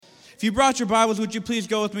If you brought your Bibles, would you please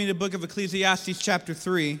go with me to the book of Ecclesiastes chapter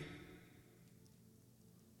 3.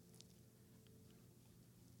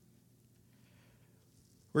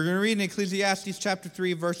 We're going to read in Ecclesiastes chapter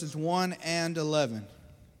 3, verses 1 and 11.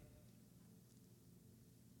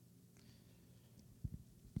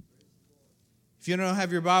 If you don't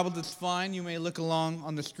have your Bible, that's fine. You may look along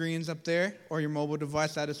on the screens up there, or your mobile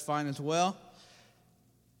device, that is fine as well.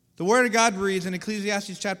 The Word of God reads in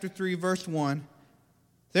Ecclesiastes chapter 3, verse 1,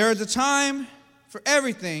 "There is a time for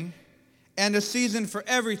everything and a season for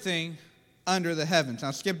everything under the heavens."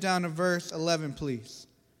 Now skip down to verse 11, please.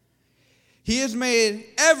 "He has made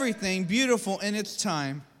everything beautiful in its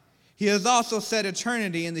time. He has also set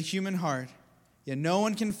eternity in the human heart. Yet no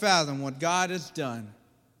one can fathom what God has done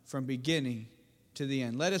from beginning to the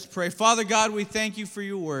end." Let us pray. Father God, we thank you for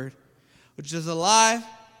your word, which is alive,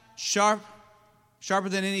 sharper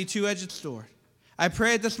than any two-edged sword. I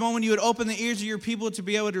pray at this moment you would open the ears of your people to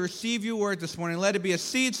be able to receive your word this morning. Let it be a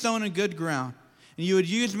seed sown in good ground. And you would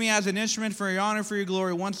use me as an instrument for your honor, for your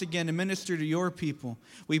glory, once again to minister to your people.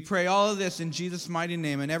 We pray all of this in Jesus' mighty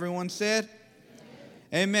name. And everyone said,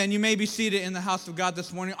 Amen. Amen. You may be seated in the house of God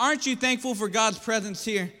this morning. Aren't you thankful for God's presence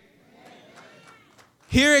here?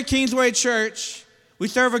 Here at Kingsway Church, we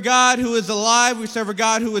serve a God who is alive. We serve a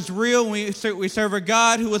God who is real. We serve a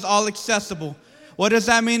God who is all accessible. What does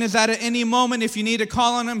that mean? Is that at any moment, if you need to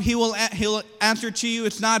call on him, he'll answer to you.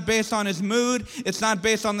 It's not based on his mood. It's not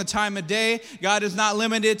based on the time of day. God is not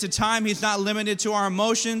limited to time. He's not limited to our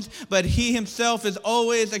emotions. But he himself is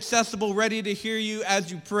always accessible, ready to hear you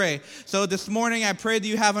as you pray. So this morning, I pray that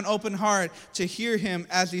you have an open heart to hear him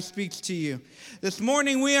as he speaks to you. This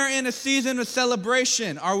morning, we are in a season of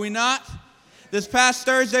celebration, are we not? This past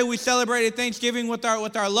Thursday, we celebrated Thanksgiving with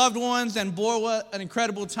our loved ones, and boy, what an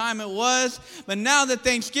incredible time it was. But now that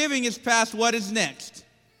Thanksgiving is past, what is next?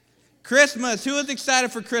 Christmas. Who is excited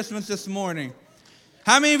for Christmas this morning?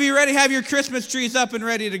 How many of you already have your Christmas trees up and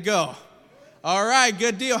ready to go? All right,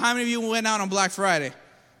 good deal. How many of you went out on Black Friday?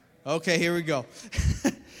 Okay, here we go.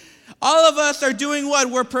 All of us are doing what?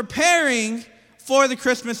 We're preparing for the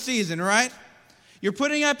Christmas season, right? You're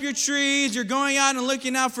putting up your trees, you're going out and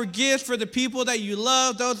looking out for gifts for the people that you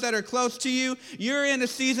love, those that are close to you. You're in a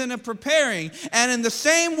season of preparing. And in the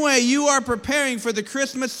same way you are preparing for the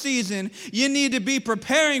Christmas season, you need to be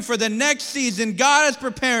preparing for the next season God is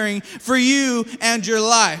preparing for you and your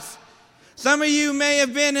life. Some of you may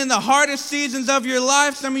have been in the hardest seasons of your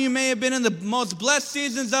life. Some of you may have been in the most blessed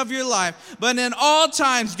seasons of your life. But in all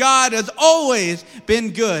times, God has always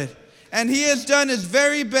been good. And he has done his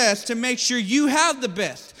very best to make sure you have the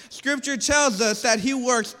best. Scripture tells us that he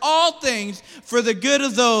works all things for the good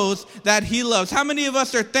of those that he loves. How many of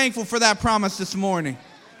us are thankful for that promise this morning?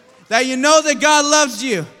 That you know that God loves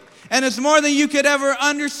you. And it's more than you could ever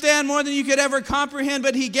understand, more than you could ever comprehend,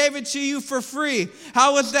 but he gave it to you for free.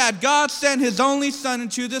 How was that? God sent his only son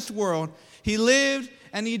into this world. He lived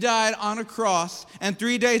and he died on a cross. And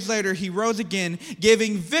 3 days later, he rose again,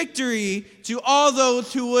 giving victory to all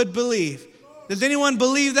those who would believe. Does anyone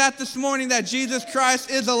believe that this morning, that Jesus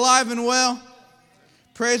Christ is alive and well?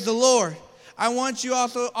 Praise the Lord. I want you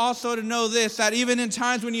also to know this, that even in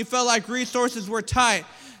times when you felt like resources were tight,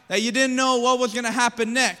 that you didn't know what was going to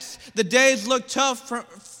happen next, the days looked tough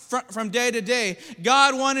from day to day,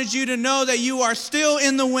 God wanted you to know that you are still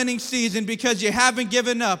in the winning season because you haven't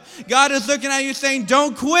given up. God is looking at you saying,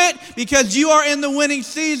 don't quit, because you are in the winning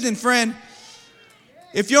season, friend.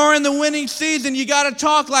 If you're in the winning season, you got to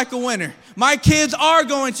talk like a winner. My kids are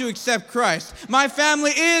going to accept Christ. My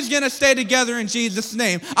family is going to stay together in Jesus'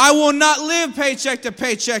 name. I will not live paycheck to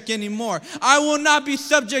paycheck anymore. I will not be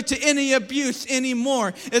subject to any abuse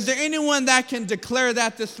anymore. Is there anyone that can declare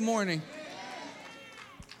that this morning?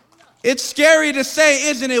 It's scary to say,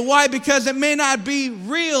 isn't it? Why? Because it may not be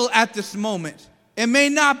real at this moment. It may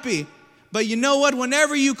not be. But you know what?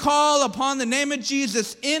 Whenever you call upon the name of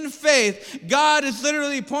Jesus in faith, God is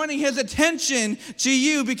literally pointing his attention to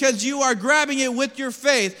you because you are grabbing it with your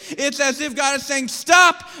faith. It's as if God is saying,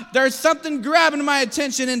 stop, there's something grabbing my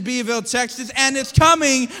attention in Beeville, Texas, and it's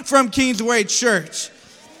coming from Kingsway Church.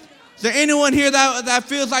 Is there anyone here that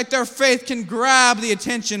feels like their faith can grab the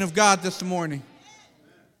attention of God this morning?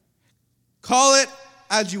 Call it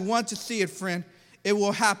as you want to see it, friend. It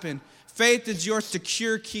will happen. Faith is your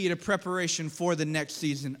secure key to preparation for the next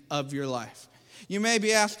season of your life. You may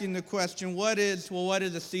be asking the question, what is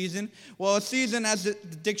a season? Well, a season, as the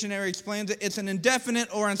dictionary explains it, it's an indefinite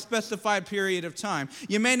or unspecified period of time.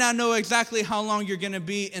 You may not know exactly how long you're going to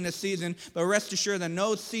be in a season, but rest assured that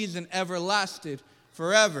no season ever lasted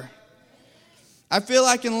forever. I feel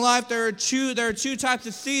like in life there are two types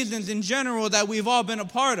of seasons in general that we've all been a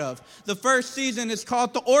part of. The first season is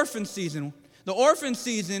called the orphan season. The orphan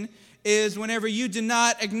season is whenever you did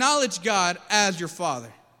not acknowledge God as your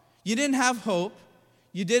Father. You didn't have hope.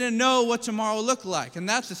 You didn't know what tomorrow looked like. And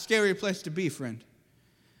that's a scary place to be, friend.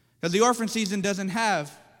 Because the orphan season doesn't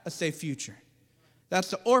have a safe future. That's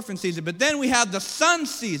the orphan season. But then we have the son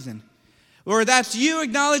season, where that's you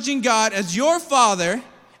acknowledging God as your Father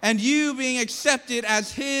and you being accepted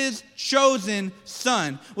as His chosen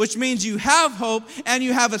son, which means you have hope and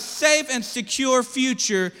you have a safe and secure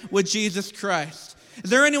future with Jesus Christ. Is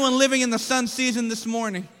there anyone living in the son season this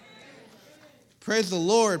morning? Praise the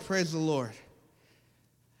Lord, praise the Lord.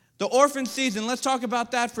 The orphan season, let's talk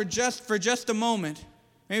about that for just a moment.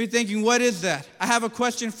 Maybe thinking, what is that? I have a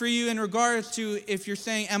question for you in regards to if you're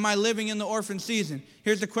saying, am I living in the orphan season?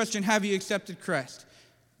 Here's the question, have you accepted Christ?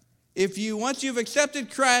 Once you've accepted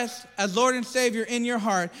Christ as Lord and Savior in your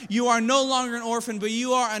heart, you are no longer an orphan, but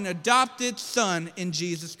you are an adopted son in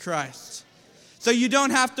Jesus Christ. So you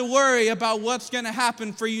don't have to worry about what's going to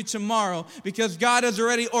happen for you tomorrow, because God has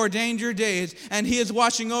already ordained your days and He is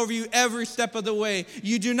watching over you every step of the way.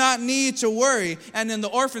 You do not need to worry. And in the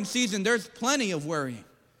orphan season, there's plenty of worrying.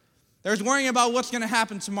 There's worrying about what's going to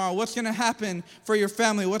happen tomorrow, what's going to happen for your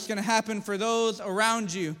family, what's going to happen for those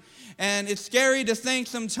around you. And it's scary to think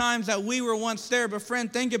sometimes that we were once there, but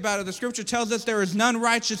friend, think about it. The scripture tells us there is none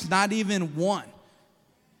righteous, not even one.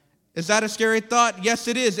 Is that a scary thought? Yes,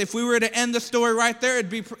 it is. If we were to end the story right there, it'd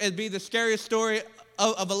be the scariest story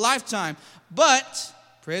of a lifetime. But,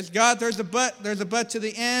 praise God, there's a but to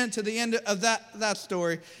the end of that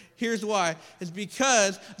story. Here's why. It's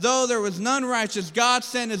because though there was none righteous, God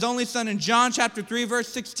sent His only Son in John chapter 3, verse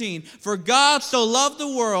 16. For God so loved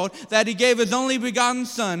the world that He gave His only begotten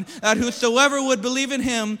Son, that whosoever would believe in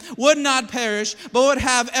Him would not perish, but would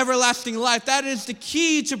have everlasting life. That is the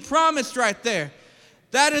key to promise right there.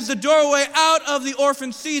 That is the doorway out of the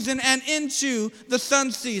orphan season and into the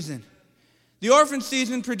son season. The orphan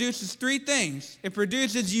season produces three things. It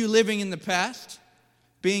produces you living in the past,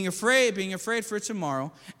 being afraid for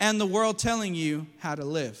tomorrow, and the world telling you how to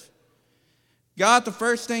live. God,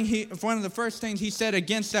 one of the first things He said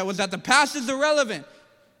against that was that the past is irrelevant.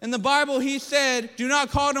 In the Bible, He said, do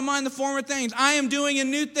not call to mind the former things. I am doing a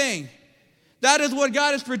new thing. That is what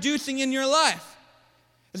God is producing in your life.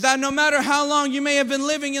 Is that no matter how long you may have been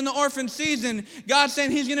living in the orphan season, God's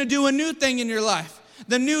saying He's going to do a new thing in your life.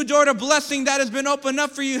 The new door to blessing that has been opened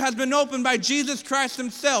up for you has been opened by Jesus Christ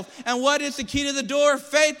Himself. And what is the key to the door?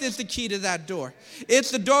 Faith is the key to that door. It's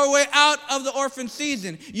the doorway out of the orphan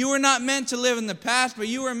season. You were not meant to live in the past, but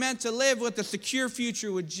you were meant to live with a secure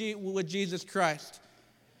future with Jesus Christ.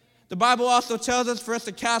 The Bible also tells us for us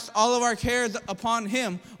to cast all of our cares upon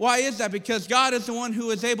Him. Why is that? Because God is the one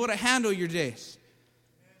who is able to handle your days.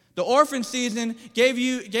 The orphan season gave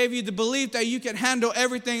you the belief that you can handle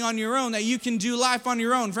everything on your own, that you can do life on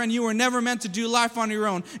your own. Friend, you were never meant to do life on your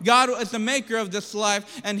own. God is the maker of this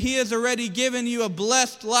life, and He has already given you a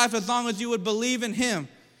blessed life as long as you would believe in Him.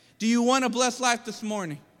 Do you want a blessed life this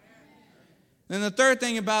morning? Then the third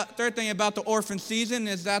thing about the orphan season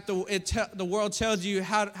is that the world tells you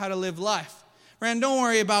how to live life. Friend, don't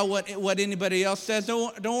worry about what anybody else says.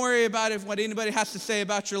 Don't worry about what anybody has to say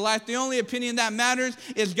about your life. The only opinion that matters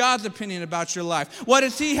is God's opinion about your life. What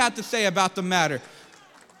does He have to say about the matter?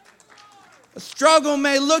 A struggle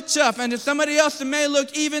may look tough, and to somebody else it may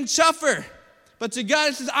look even tougher. But to God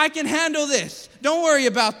it says, I can handle this. Don't worry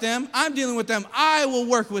about them. I'm dealing with them. I will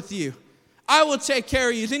work with you. I will take care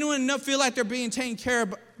of you. Does anyone feel like they're being taken care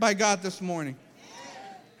of by God this morning?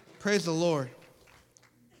 Praise the Lord.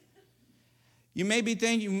 You may be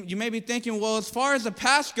thinking, well, as far as the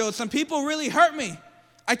past goes, some people really hurt me.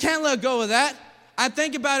 I can't let go of that. I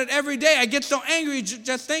think about it every day. I get so angry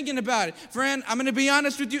just thinking about it. Friend, I'm going to be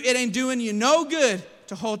honest with you. It ain't doing you no good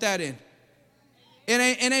to hold that in. It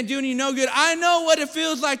ain't doing you no good. I know what it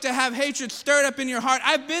feels like to have hatred stirred up in your heart.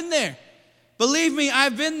 I've been there. Believe me,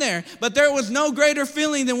 I've been there. But there was no greater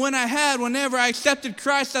feeling than whenever I accepted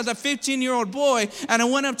Christ as a 15-year-old boy, and I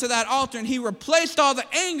went up to that altar, and He replaced all the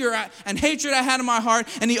anger and hatred I had in my heart,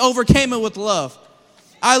 and He overcame it with love.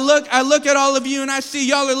 I look at all of you, and I see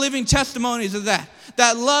y'all are living testimonies of that.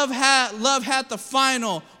 That love had the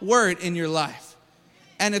final word in your life.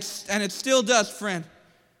 And it still does, friend.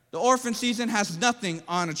 The orphan season has nothing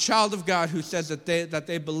on a child of God who says that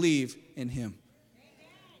they believe in Him.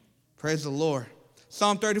 Praise the Lord.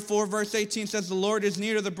 Psalm 34, verse 18 says, the Lord is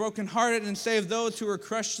near to the brokenhearted and save those who are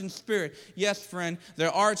crushed in spirit. Yes, friend,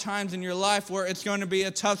 there are times in your life where it's going to be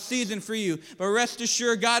a tough season for you. But rest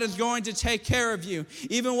assured, God is going to take care of you.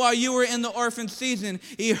 Even while you were in the orphan season,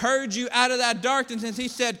 He heard you out of that darkness and He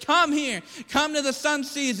said, come here, come to the sun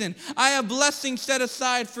season. I have blessings set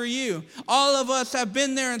aside for you. All of us have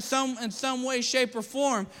been there in some way, shape, or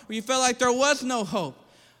form where you felt like there was no hope.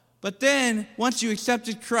 But then, once you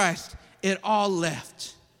accepted Christ, it all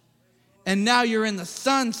left. And now you're in the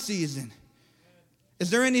sun season.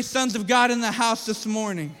 Is there any sons of God in the house this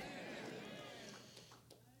morning?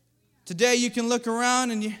 Today you can look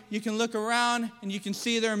around and you can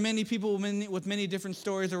see there are many people with many different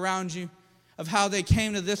stories around you of how they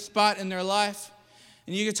came to this spot in their life.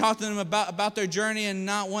 And you can talk to them about their journey, and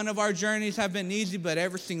not one of our journeys have been easy, but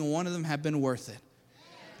every single one of them have been worth it.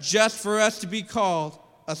 Just for us to be called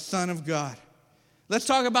a son of God. Let's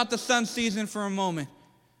talk about the sun season for a moment.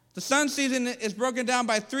 The sun season is broken down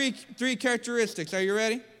by three characteristics. Are you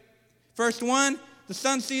ready? First one, the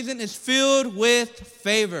sun season is filled with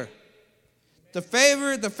favor. The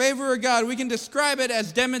favor of God, we can describe it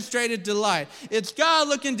as demonstrated delight. It's God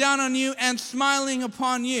looking down on you and smiling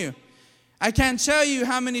upon you. I can't tell you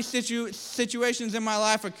how many situations in my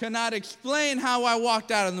life I could not explain how I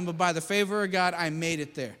walked out of them, but by the favor of God, I made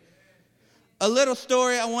it there. A little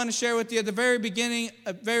story I want to share with you at the very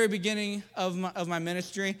beginning of my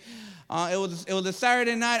ministry. It was a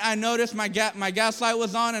Saturday night. I noticed my gas light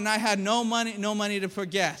was on and I had no money to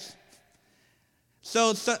put gas.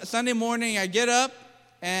 So Sunday morning I get up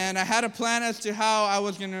and I had a plan as to how I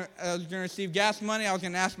was gonna receive gas money. I was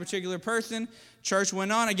gonna ask a particular person. Church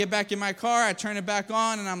went on. I get back in my car. I turn it back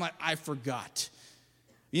on and I'm like, I forgot.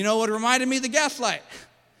 You know what reminded me? The gas light.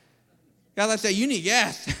 Gas light said, you need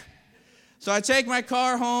gas. So I take my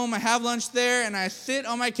car home, I have lunch there, and I sit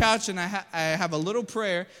on my couch, and I have a little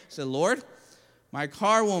prayer. I said, Lord, my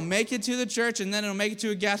car will make it to the church, and then it'll make it to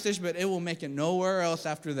a gas station, but it will make it nowhere else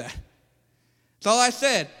after that. That's all I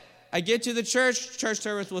said. I get to the church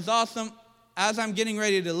service was awesome. As I'm getting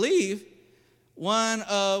ready to leave, one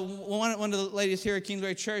of the ladies here at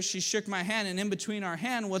Kingsway Church, she shook my hand, and in between our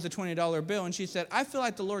hand was a $20 bill, and she said, I feel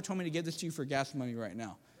like the Lord told me to give this to you for gas money right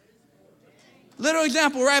now. Little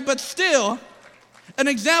example, right? But still, an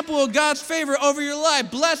example of God's favor over your life,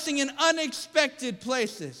 blessing in unexpected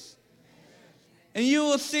places. And you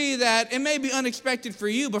will see that it may be unexpected for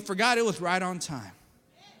you, but for God, it was right on time.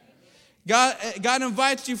 God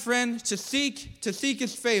invites you, friend, to seek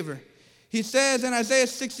His favor. He says in Isaiah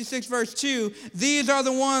 66, verse 2, these are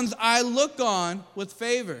the ones I look on with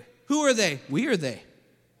favor. Who are they? We are they.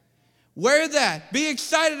 Wear that. Be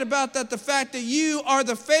excited about that, the fact that you are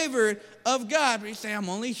the favored of God. But you say, I'm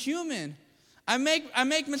only human. I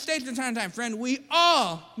make mistakes from time to time. Friend, we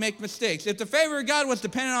all make mistakes. If the favor of God was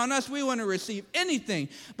dependent on us, we wouldn't receive anything.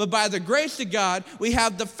 But by the grace of God, we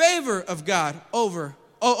have the favor of God over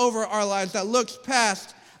our lives that looks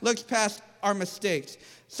past our mistakes.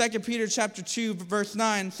 2 Peter chapter 2, verse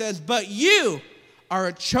 9 says, but you are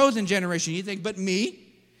a chosen generation. You think, but me?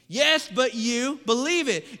 Yes, but you, believe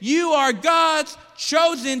it. You are God's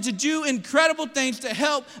chosen to do incredible things to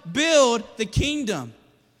help build the kingdom.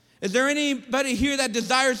 Is there anybody here that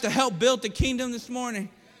desires to help build the kingdom this morning?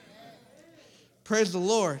 Praise the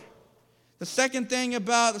Lord. The second thing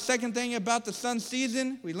about the sun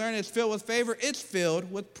season, we learn it's filled with favor. It's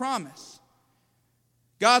filled with promise.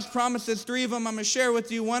 God's promises, 3 of them I'm going to share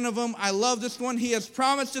with you. One of them, I love this one. He has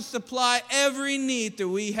promised to supply every need that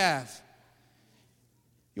we have.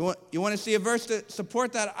 You want to see a verse to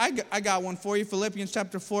support that? I got one for you. Philippians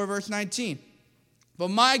chapter 4, verse 19. But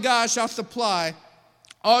my God shall supply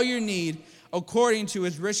all your need according to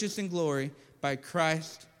His riches and glory by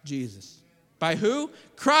Christ Jesus. By who?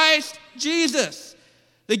 Christ Jesus.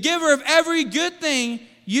 The giver of every good thing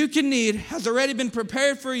you can need has already been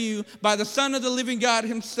prepared for you by the Son of the living God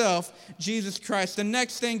Himself, Jesus Christ. The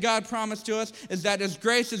next thing God promised to us is that His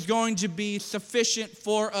grace is going to be sufficient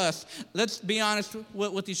for us. Let's be honest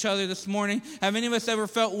with each other this morning. Have any of us ever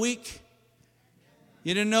felt weak?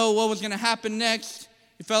 You didn't know what was going to happen next.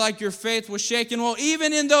 You felt like your faith was shaken. Well,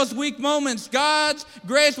 even in those weak moments, God's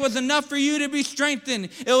grace was enough for you to be strengthened.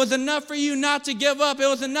 It was enough for you not to give up. It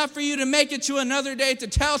was enough for you to make it to another day, to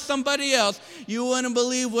tell somebody else, you wouldn't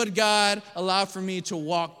believe what God allowed for me to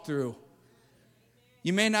walk through.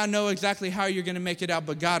 You may not know exactly how you're going to make it out,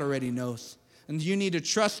 but God already knows. And you need to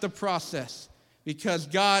trust the process because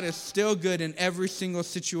God is still good in every single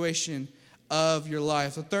situation of your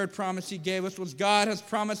life. The third promise He gave us was God has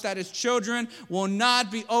promised that His children will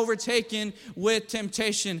not be overtaken with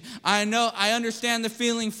temptation. I understand the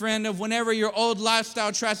feeling, friend, of whenever your old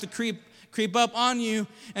lifestyle tries to creep creep up on you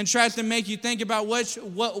and tries to make you think about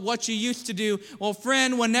what you used to do. Well,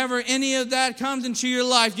 friend, whenever any of that comes into your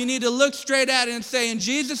life, you need to look straight at it and say, in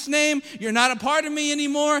Jesus' name, you're not a part of me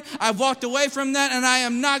anymore. I've walked away from that, and I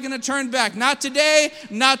am not going to turn back. Not today,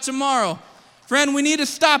 not tomorrow. Friend, we need to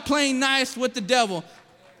stop playing nice with the devil.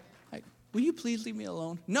 Like, will you please leave me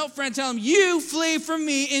alone? No, friend, tell him, you flee from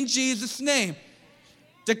me in Jesus' name.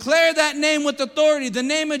 Declare that name with authority, the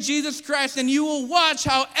name of Jesus Christ, and you will watch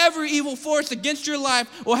how every evil force against your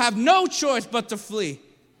life will have no choice but to flee.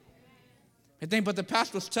 I think, but the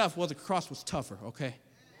past was tough. Well, the cross was tougher, okay?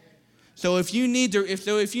 So if you need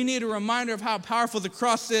a reminder of how powerful the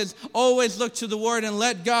cross is, always look to the Word and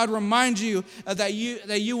let God remind you that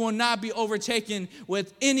you will not be overtaken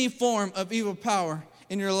with any form of evil power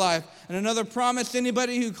in your life. And another promise,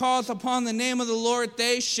 anybody who calls upon the name of the Lord,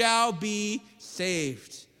 they shall be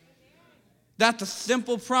saved. That's a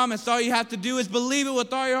simple promise. All you have to do is believe it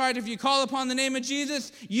with all your heart. If you call upon the name of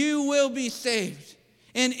Jesus, you will be saved.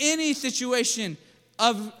 In any situation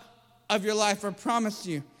of your life, I promise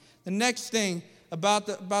you. The next thing about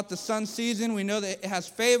the sun season, we know that it has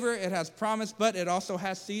favor, it has promise, but it also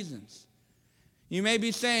has seasons. You may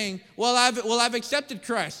be saying, well, I've accepted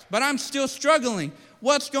Christ, but I'm still struggling.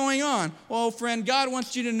 What's going on? Well, friend, God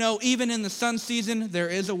wants you to know even in the sun season, there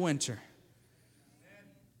is a winter.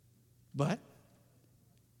 But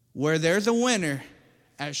where there's a winter,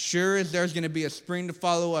 as sure as there's going to be a spring to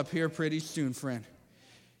follow up here pretty soon, friend.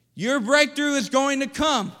 Your breakthrough is going to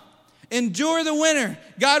come. Endure the winter.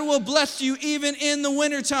 God will bless you even in the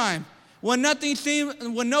wintertime. When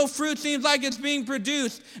no fruit seems like it's being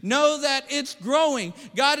produced, know that it's growing.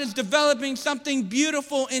 God is developing something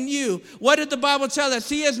beautiful in you. What did the Bible tell us?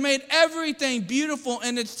 He has made everything beautiful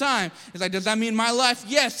in its time. It's like, does that mean my life?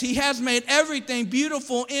 Yes, He has made everything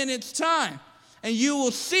beautiful in its time. And you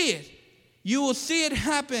will see it. You will see it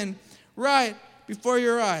happen right before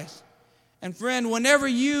your eyes. And friend, whenever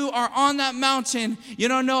you are on that mountain, you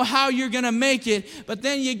don't know how you're going to make it. But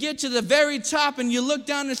then you get to the very top and you look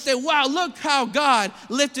down and say, wow, look how God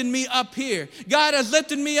lifted me up here. God has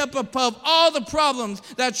lifted me up above all the problems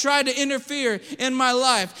that try to interfere in my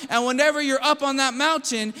life. And whenever you're up on that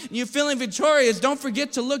mountain and you're feeling victorious, don't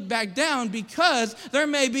forget to look back down, because there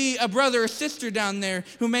may be a brother or sister down there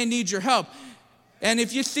who may need your help. And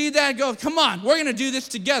if you see that, go, come on, we're going to do this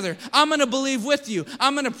together. I'm going to believe with you.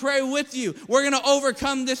 I'm going to pray with you. We're going to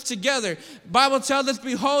overcome this together. Bible tells us,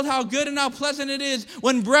 behold how good and how pleasant it is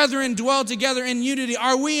when brethren dwell together in unity.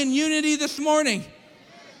 Are we in unity this morning?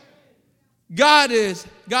 God has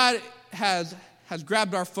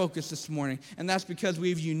grabbed our focus this morning, and that's because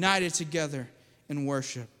we've united together in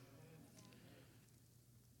worship.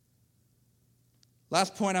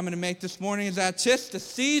 Last point I'm going to make this morning is that 'tis the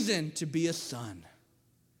season to be a son.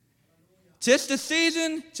 'Tis the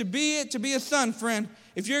season to be a son, friend.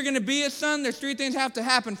 If you're going to be a son, there's three things have to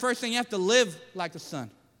happen. First thing, you have to live like a son.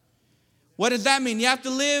 What does that mean? You have to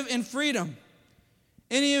live in freedom.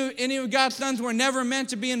 Any of God's sons were never meant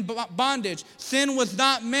to be in bondage. Sin was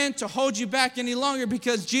not meant to hold you back any longer,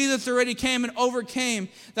 because Jesus already came and overcame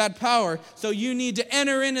that power. So you need to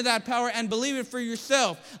enter into that power and believe it for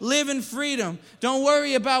yourself. Live in freedom. Don't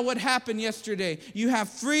worry about what happened yesterday. You have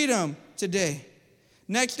freedom today.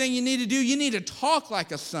 Next thing you need to do, you need to talk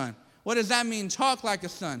like a son. What does that mean, talk like a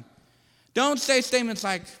son? Don't say statements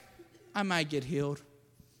like, I might get healed.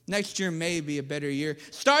 Next year may be a better year.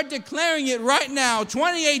 Start declaring it right now.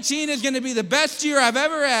 2018 is going to be the best year I've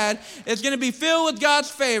ever had. It's going to be filled with God's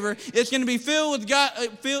favor. It's going to be filled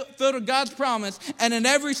with God's promise. And in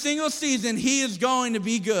every single season, He is going to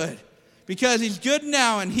be good, because He's good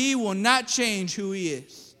now and He will not change who He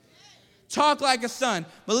is. Talk like a son.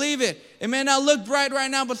 Believe it. It may not look bright right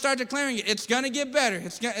now, but start declaring it. It's going to get better.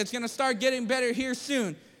 It's going to start getting better here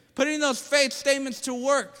soon. Putting those faith statements to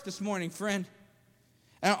work this morning, friend.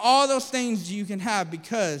 And all those things you can have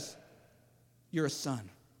because you're a son.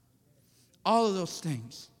 All of those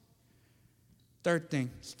things. Third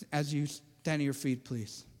thing, as you stand to your feet,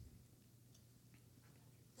 please.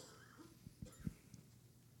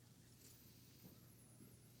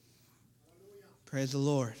 Praise the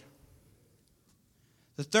Lord.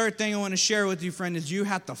 The third thing I want to share with you, friend, is you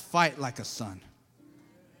have to fight like a son.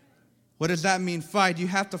 What does that mean, fight? You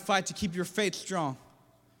have to fight to keep your faith strong.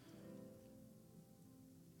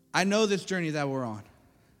 I know this journey that we're on.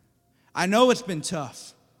 I know it's been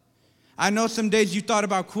tough. I know some days you thought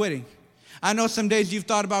about quitting. I know some days you've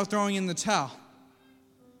thought about throwing in the towel.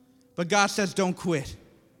 But God says, don't quit.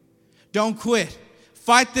 Don't quit.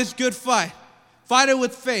 Fight this good fight. Fight it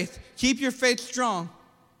with faith. Keep your faith strong.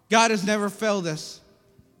 God has never failed us,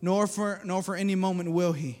 nor for any moment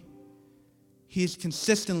will He. He's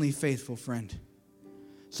consistently faithful, friend.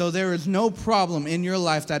 So there is no problem in your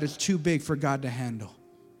life that is too big for God to handle.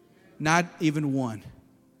 Not even one.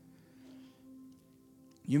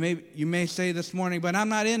 You may say this morning, but I'm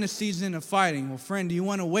not in a season of fighting. Well, friend, do you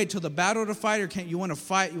want to wait till the battle to fight, or can't you want to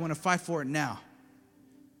fight? You want to fight for it now.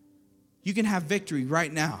 You can have victory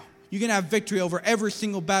right now. You can have victory over every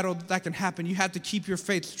single battle that can happen. You have to keep your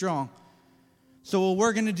faith strong. So what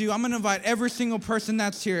we're going to do, I'm going to invite every single person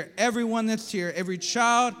that's here, everyone that's here, every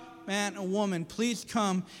child, man, and woman, please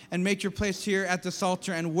come and make your place here at this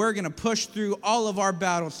altar, and we're going to push through all of our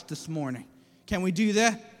battles this morning. Can we do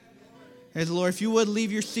that? Praise the Lord. If you would,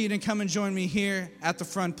 leave your seat and come and join me here at the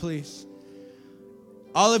front, please.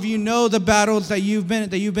 All of you know the battles that you've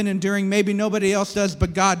been enduring. Maybe nobody else does,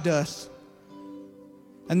 but God does.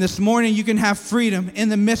 And this morning, you can have freedom in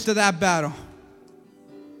the midst of that battle.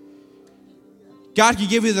 God can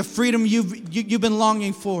give you the freedom you've been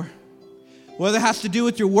longing for. Whether it has to do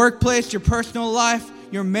with your workplace, your personal life,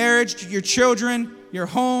 your marriage, your children, your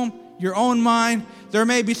home, your own mind. There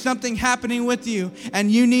may be something happening with you,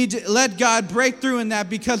 and you need to let God break through in that,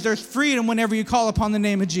 because there's freedom whenever you call upon the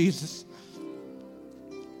name of Jesus.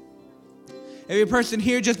 Every person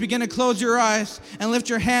here, just begin to close your eyes and lift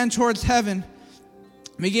your hand towards heaven.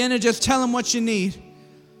 Begin to just tell him what you need.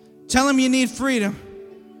 Tell him you need freedom.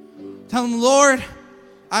 Tell him, Lord,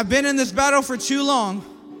 I've been in this battle for too long.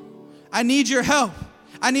 I need your help.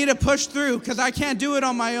 I need to push through because I can't do it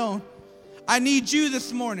on my own. I need you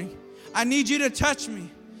this morning. I need you to touch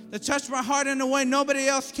me, to touch my heart in a way nobody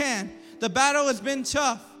else can. The battle has been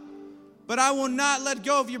tough, but I will not let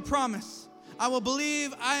go of your promise. I will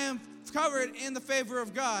believe I am covered in the favor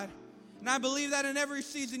of God. And I believe that in every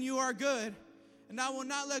season you are good. And I will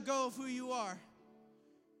not let go of who you are.